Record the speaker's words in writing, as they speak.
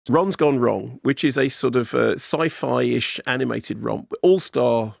Ron's Gone Wrong, which is a sort of sci-fi-ish animated romp.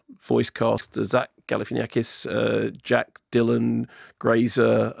 All-star voice cast, Zach Galifianakis, Jack Dylan,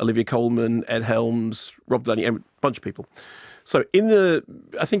 Grazer, Olivia Colman, Ed Helms, Rob Delaney, and a bunch of people. So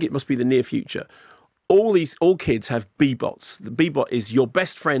I think it must be the near future, all kids have B-bots. The B-bot is your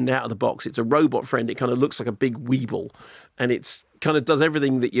best friend out of the box. It's a robot friend. It kind of looks like a big Weeble, and it's kind of does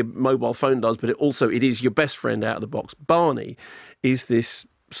everything that your mobile phone does, but it is your best friend out of the box. Barney is this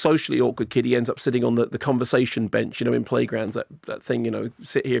socially awkward kid. He ends up sitting on the conversation bench, in playgrounds, that thing,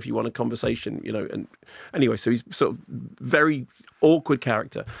 sit here if you want a conversation, and anyway, so he's sort of very awkward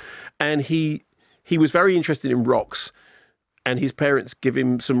character. And he was very interested in rocks, and his parents give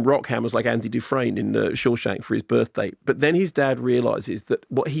him some rock hammers like Andy Dufresne in Shawshank for his birthday. But then his dad realizes that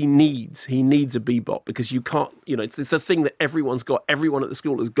what he needs a Bebop, because you can't, it's the thing that everyone's got. Everyone at the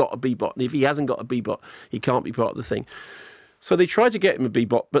school has got a Bebop, and if he hasn't got a Bebop, he can't be part of the thing. So they try to get him a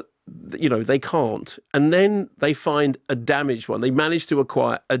Bebop, but, they can't. And then they find a damaged one. They manage to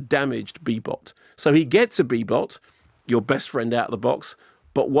acquire a damaged Bebop. So he gets a Bebop, your best friend out of the box,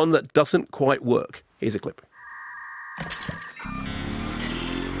 but one that doesn't quite work. Here's a clip.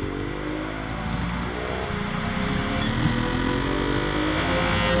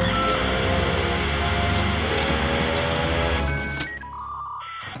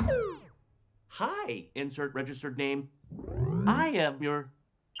 Hi, insert registered name. I am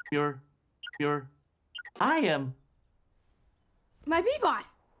I am... My B-bot.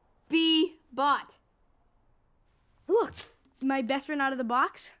 B-bot. Look, my best friend out of the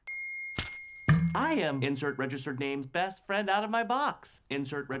box. I am insert registered name's best friend out of my box.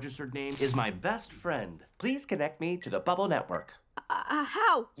 Insert registered name is my best friend. Please connect me to the Bubble Network.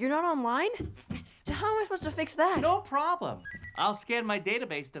 How? You're not online? So how am I supposed to fix that? No problem. I'll scan my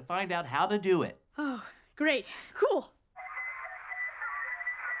database to find out how to do it. Oh, great. Cool.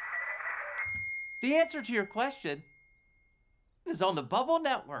 The answer to your question is on the Bubble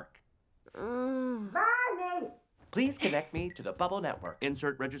Network. Please connect me to the Bubble Network.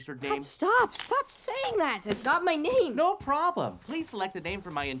 Insert registered name. Stop saying that. It's not my name. No problem. Please select a name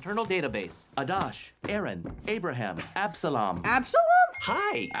from my internal database. Adash, Aaron, Abraham, Absalom. Absalom?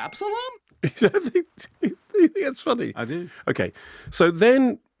 Hi, Absalom? I think that's funny. I do. Okay, so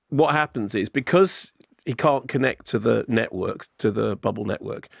then what happens is, because he can't connect to the network, to the Bubble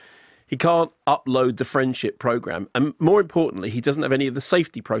Network, he can't upload the friendship program, and more importantly, he doesn't have any of the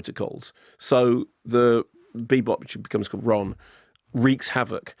safety protocols. So the Bebop, which becomes called Ron, wreaks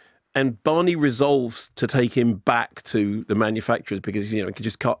havoc. And Barney resolves to take him back to the manufacturers because, he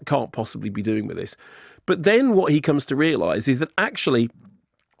just can't possibly be doing with this. But then what he comes to realise is that actually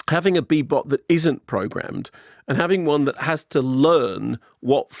having a Bebop that isn't programmed and having one that has to learn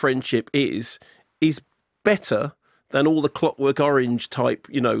what friendship is better than all the Clockwork Orange type,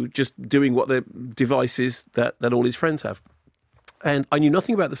 just doing what the devices that all his friends have. And I knew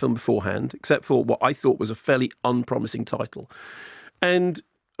nothing about the film beforehand, except for what I thought was a fairly unpromising title. And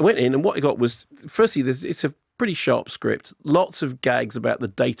I went in, and what I got was, firstly, it's a pretty sharp script, lots of gags about the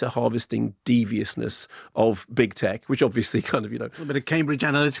data harvesting deviousness of big tech, which obviously kind of, A little bit of Cambridge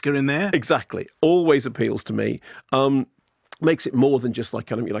Analytica in there. Exactly. Always appeals to me. Makes it more than just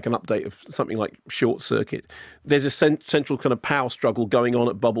like an update of something like Short Circuit. There's a central kind of power struggle going on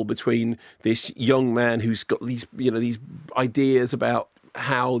at Bubble between this young man who's got these ideas about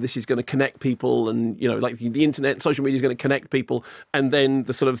how this is going to connect people, and like the internet, social media is going to connect people, and then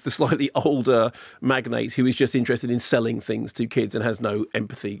the slightly older magnate who is just interested in selling things to kids and has no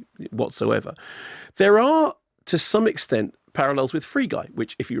empathy whatsoever. There are, to some extent, parallels with Free Guy,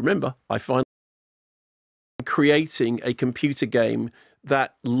 which, if you remember, I find creating a computer game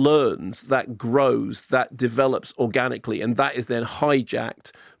that learns, that grows, that develops organically, and that is then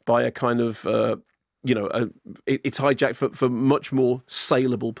hijacked by a kind of, it's hijacked for much more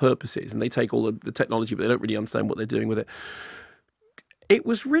saleable purposes, and they take all the technology, but they don't really understand what they're doing with it. It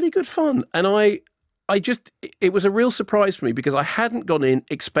was really good fun, and it was a real surprise for me because I hadn't gone in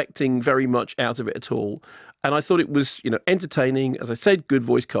expecting very much out of it at all, and I thought it was, entertaining, as I said, good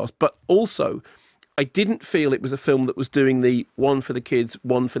voice cast, but also I didn't feel it was a film that was doing the one for the kids,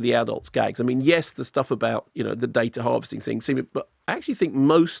 one for the adults gags. I mean, yes, the stuff about, the data harvesting thing, but I actually think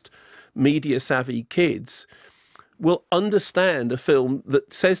most media savvy kids will understand a film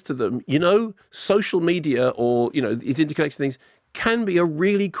that says to them, social media or, these interconnected things can be a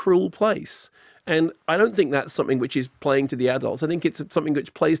really cruel place. And I don't think that's something which is playing to the adults. I think it's something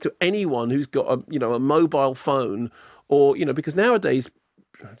which plays to anyone who's got a mobile phone or, because nowadays,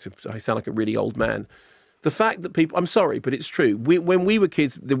 I sound like a really old man. the fact that people, I'm sorry, but it's true. When we were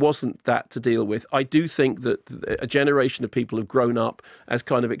kids, there wasn't that to deal with. I do think that a generation of people have grown up as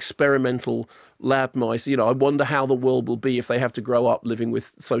kind of experimental lab mice. You know, I wonder how the world will be if they have to grow up living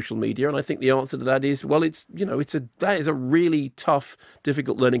with social media. And I think the answer to that is, well, that is a really tough,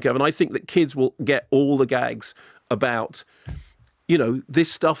 difficult learning curve. And I think that kids will get all the gags about, you know,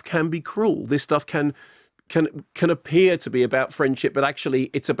 this stuff can be cruel. This stuff can appear to be about friendship, but actually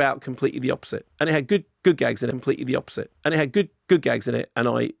it's about completely the opposite. And it had good gags in it, completely the opposite. And it had good gags in it, and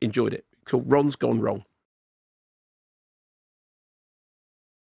I enjoyed it. Cool. Ron's gone wrong.